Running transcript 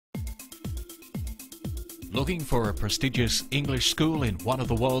Looking for a prestigious English school in one of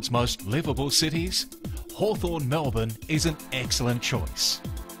the world's most livable cities? Hawthorn Melbourne is an excellent choice.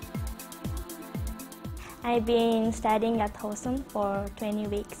 I've been studying at Hawthorn for 20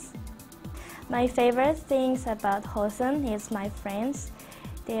 weeks. My favorite things about Hawthorn is my friends.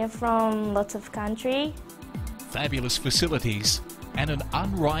 They're from lots of countries. Fabulous facilities and an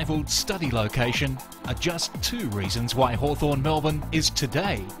unrivaled study location are just two reasons why Hawthorn Melbourne is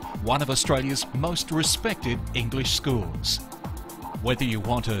today one of Australia's most respected English schools. Whether you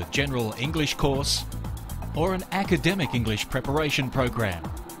want a general English course or an academic English preparation program,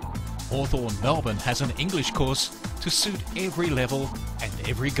 Hawthorn Melbourne has an English course to suit every level and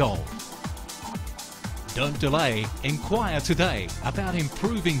every goal. Don't delay, inquire today about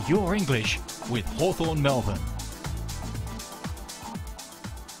improving your English with Hawthorn Melbourne.